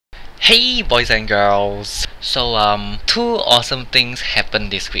Hey boys and girls! Two awesome things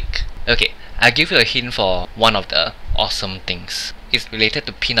happened this week. Okay, I'll give you a hint for one of the awesome things. It's related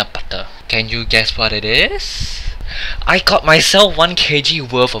to peanut butter. Can you guess what it is? I got myself 1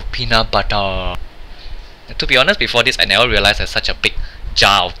 kg worth of peanut butter. To be honest, before this I never realized there's such a big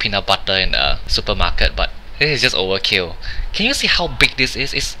jar of peanut butter in the supermarket, but this is just overkill. Can you see how big this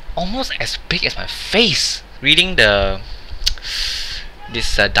is? It's almost as big as my face. Reading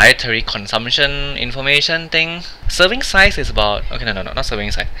this dietary consumption information thing, serving size is about, okay, no, not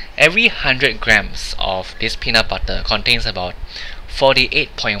serving size. Every 100 grams of this peanut butter contains about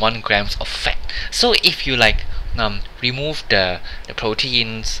 48.1 grams of fat. So if you remove the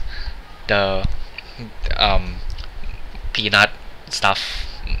proteins, the peanut stuff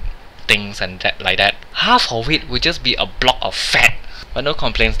things and that, half of it would just be a block of fat. But no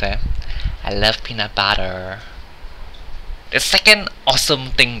complaints there. I love peanut butter. The second awesome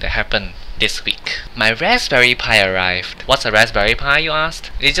thing that happened this week, my Raspberry Pi arrived. What's a Raspberry Pi, you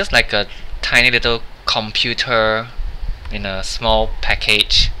asked? It's just like a tiny little computer in a small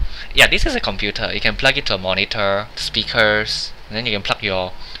package. Yeah, this is a computer. You can plug it to a monitor, speakers, and then you can plug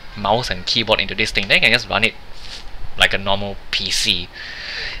your mouse and keyboard into this thing. Then you can just run it like a normal PC.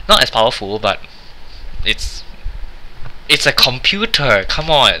 Not as powerful, but it's a computer. Come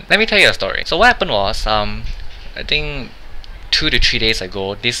on. Let me tell you a story. So what happened was, I think 2 to 3 days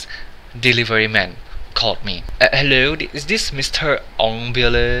ago, this delivery man called me. Hello, is this Mr.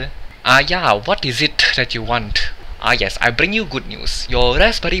 Ongbele? Yeah, what is it that you want? Yes, I bring you good news. Your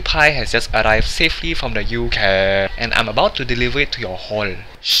Raspberry Pi has just arrived safely from the UK, and I'm about to deliver it to your hall.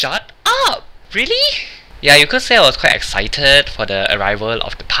 Shut up! Really? Yeah, you could say I was quite excited for the arrival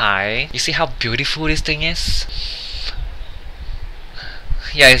of the Pi. You see how beautiful this thing is?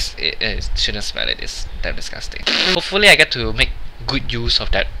 Yeah, it shouldn't smell it. It's damn disgusting. Hopefully I get to make good use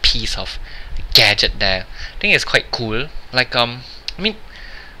of that piece of gadget there. I think it's quite cool. I mean,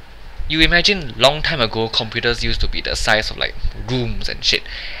 you imagine long time ago computers used to be the size of like rooms and shit,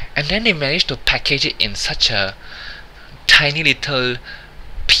 and then they managed to package it in such a tiny little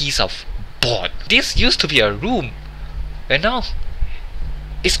piece of board. This used to be a room, and now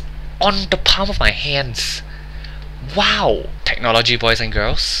it's on the palm of my hands. Wow! Technology, boys and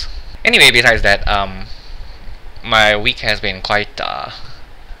girls. Anyway, besides that, my week has been quite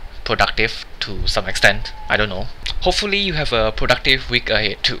productive to some extent. I don't know. Hopefully you have a productive week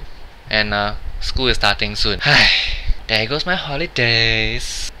ahead too. And school is starting soon. There goes my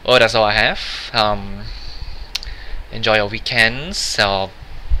holidays. Oh, that's all I have. Enjoy your weekends,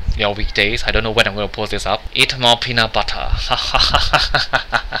 your weekdays. I don't know when I'm going to post this up. Eat more peanut butter.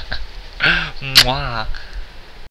 Mwah.